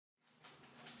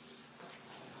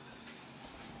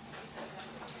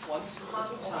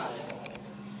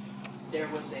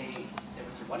was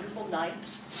a wonderful knight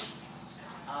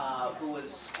who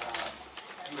was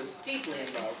deeply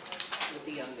in love with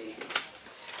the young maiden,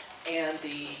 and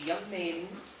the young maiden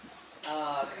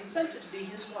consented to be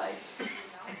his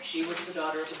wife. She was the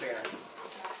daughter of the Baron.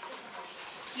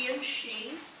 He and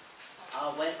she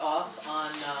went off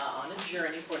on a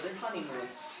journey for their honeymoon.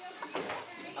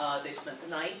 They spent the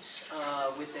night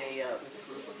with a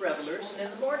group of revelers, and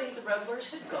in the morning the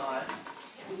revelers had gone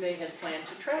who they had planned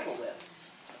to travel with.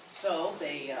 So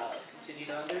they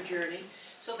continued on their journey.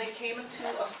 So they came into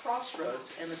a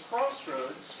crossroads, and the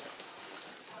crossroads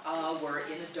were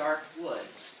in a dark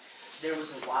woods. There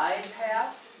was a wide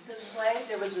path this way.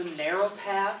 There was a narrow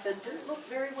path that didn't look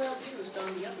very well used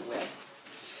on the other way.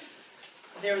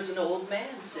 There was an old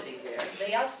man sitting there.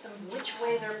 They asked him which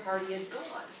way their party had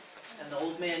gone, and the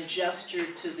old man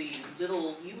gestured to the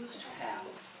little used path.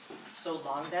 So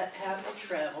along that path they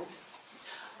traveled.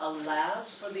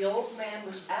 Alas, for the old man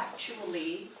was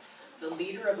actually the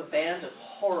leader of a band of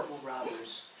horrible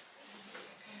robbers.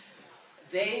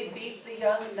 They beat the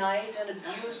young knight and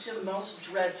abused him most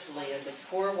dreadfully, and the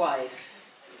poor wife.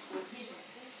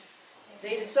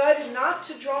 They decided not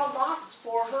to draw lots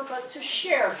for her, but to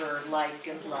share her like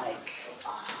and like.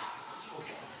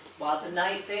 While the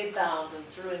knight they bound and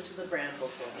threw into the bramble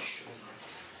bush.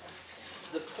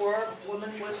 The poor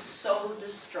woman was so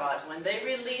distraught. When they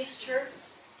released her,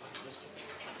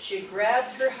 she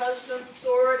grabbed her husband's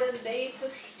sword and made to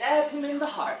stab him in the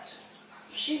heart.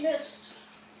 She missed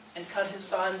and cut his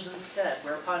bonds instead,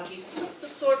 whereupon he took the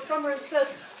sword from her and said,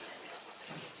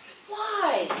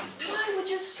 "Why? Why would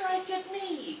you strike at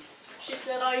me?" She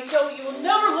said, "I know you will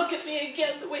never look at me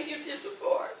again the way you did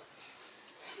before."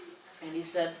 And he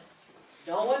said,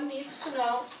 "No one needs to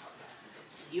know.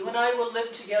 You and I will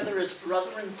live together as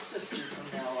brother and sister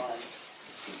from now on."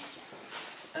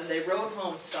 And they rode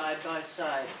home side by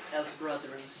side as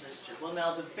brother and sister. Well,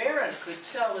 now the Baron could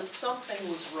tell that something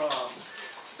was wrong.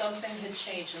 Something had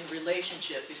changed in the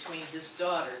relationship between his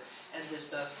daughter and his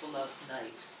best beloved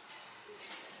knight.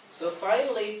 So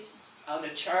finally, on a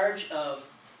charge of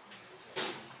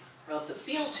the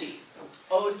fealty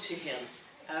owed to him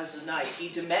as a knight, he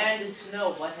demanded to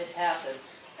know what had happened,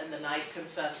 and the knight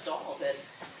confessed all, that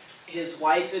his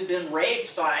wife had been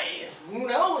raped by who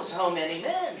knows how many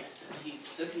men. He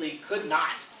simply could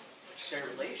not share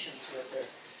relations with her.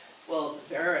 Well,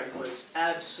 the Baron was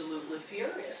absolutely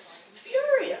furious.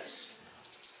 Furious!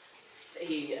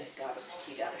 He got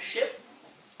a ship,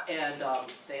 and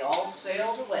they all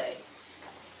sailed away.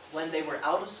 When they were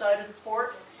out of sight of the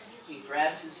port, he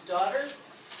grabbed his daughter,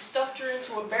 stuffed her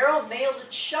into a barrel, nailed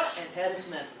it shut, and had his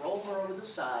men roll her over the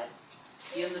side.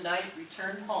 He and the knight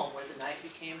returned home, where the knight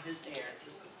became his heir.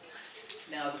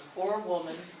 Now the poor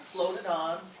woman floated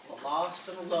on, lost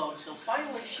and alone, till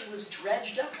finally she was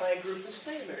dredged up by a group of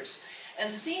sailors.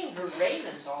 And seeing her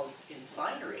raiment all in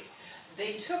finery,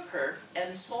 they took her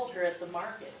and sold her at the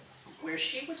market, where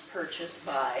she was purchased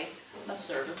by a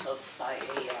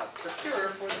procurer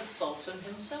for the Sultan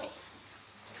himself.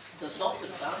 The Sultan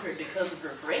found her because of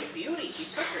her great beauty. He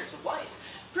took her to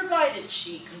wife, provided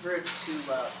she converted to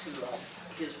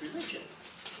his religion.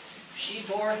 She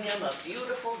bore him a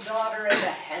beautiful daughter and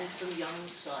a handsome young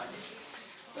son.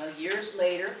 Well, years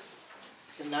later,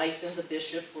 the knight and the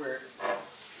bishop were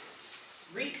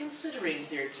reconsidering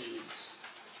their deeds.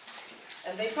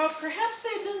 And they thought perhaps they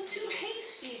had been too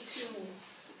hasty to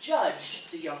judge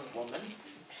the young woman.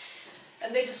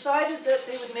 And they decided that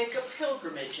they would make a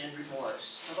pilgrimage in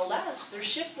remorse. But alas, their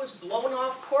ship was blown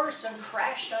off course and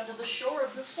crashed onto the shore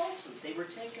of the Sultan. They were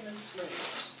taken as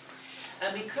slaves.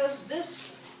 And because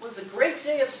this was a great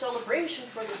day of celebration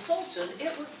for the Sultan,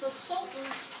 it was the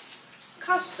Sultan's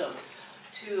custom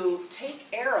to take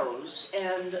arrows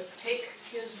and take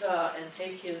his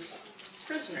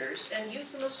prisoners and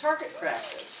use them as target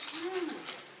practice.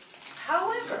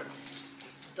 However,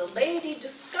 the lady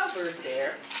discovered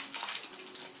there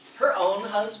her own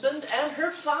husband and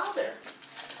her father.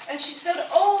 And she said,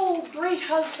 "Oh, great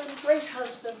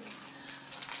husband,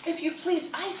 if you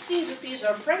please, I see that these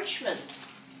are Frenchmen.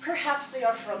 Perhaps they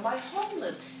are from my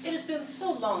homeland. It has been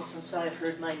so long since I have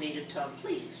heard my native tongue.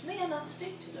 Please, may I not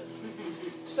speak to them?"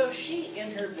 So she,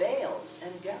 in her veils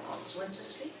and gowns, went to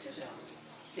speak to them.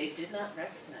 They did not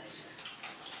recognize her.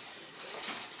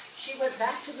 She went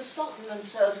back to the Sultan and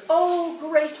says, oh,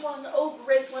 great one,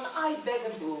 I beg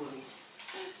a boon.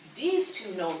 These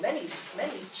two know many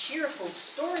cheerful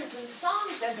stories and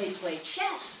songs, and they play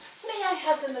chess. May I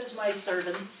have them as my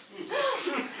servants?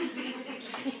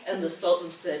 And the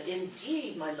Sultan said,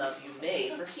 indeed, my love, you may,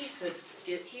 for he could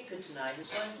deny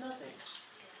his wife nothing.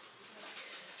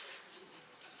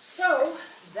 So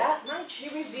that night she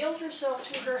revealed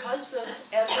herself to her husband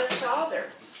and her father.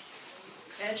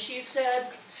 And she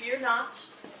said, "Fear not,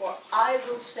 for I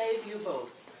will save you both."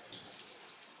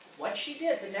 What she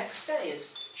did the next day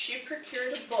is she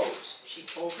procured a boat. She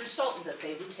told her sultan that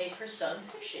they would take her son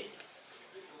fishing.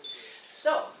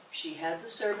 So she had the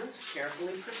servants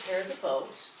carefully prepare the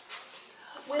boat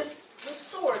with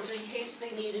swords in case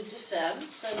they needed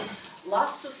defense and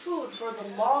lots of food for the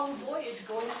long voyage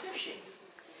going fishing.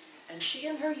 And she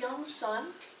and her young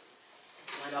son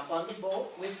went up on the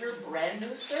boat with her brand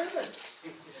new servants.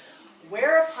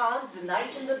 Whereupon the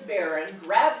knight and the baron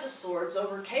grabbed the swords,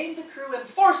 overcame the crew, and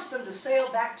forced them to sail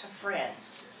back to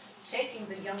France, taking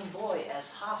the young boy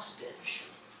as hostage.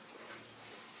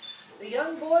 The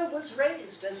young boy was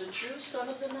raised as a true son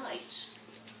of the knight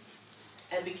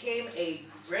and became a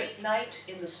great knight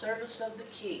in the service of the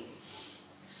king.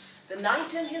 The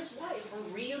knight and his wife were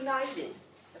reunited,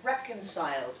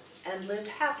 reconciled, and lived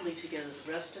happily together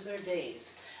the rest of their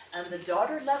days. And the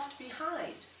daughter left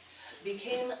behind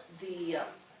became the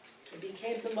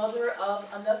mother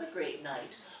of another great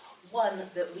knight, one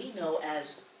that we know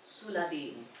as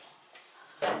Suladin.